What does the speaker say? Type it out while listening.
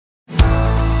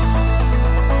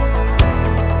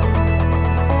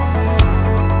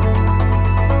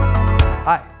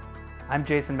I'm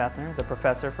Jason Methner, the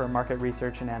professor for Market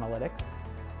Research and Analytics.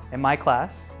 In my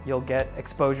class, you'll get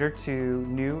exposure to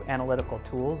new analytical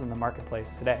tools in the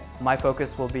marketplace today. My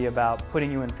focus will be about putting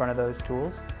you in front of those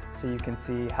tools so you can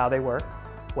see how they work,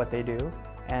 what they do,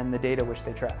 and the data which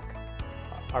they track.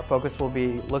 Our focus will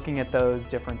be looking at those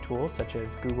different tools such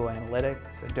as Google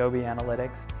Analytics, Adobe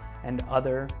Analytics, and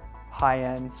other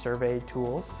high-end survey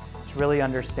tools to really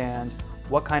understand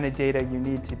what kind of data you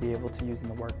need to be able to use in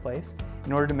the workplace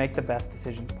in order to make the best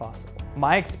decisions possible.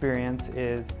 My experience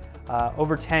is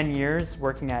over 10 years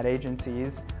working at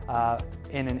agencies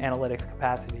in an analytics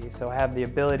capacity, so I have the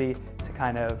ability to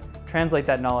kind of translate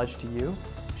that knowledge to you,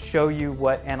 show you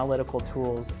what analytical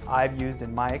tools I've used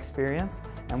in my experience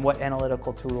and what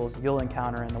analytical tools you'll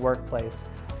encounter in the workplace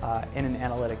in an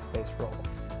analytics-based role.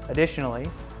 Additionally,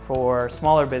 for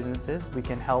smaller businesses, we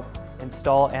can help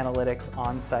install analytics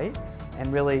on site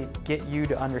and really get you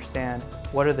to understand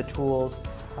what are the tools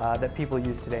that people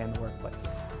use today in the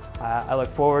workplace. I look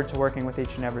forward to working with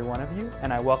each and every one of you,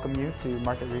 and I welcome you to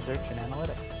Market Research and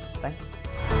Analytics. Thanks.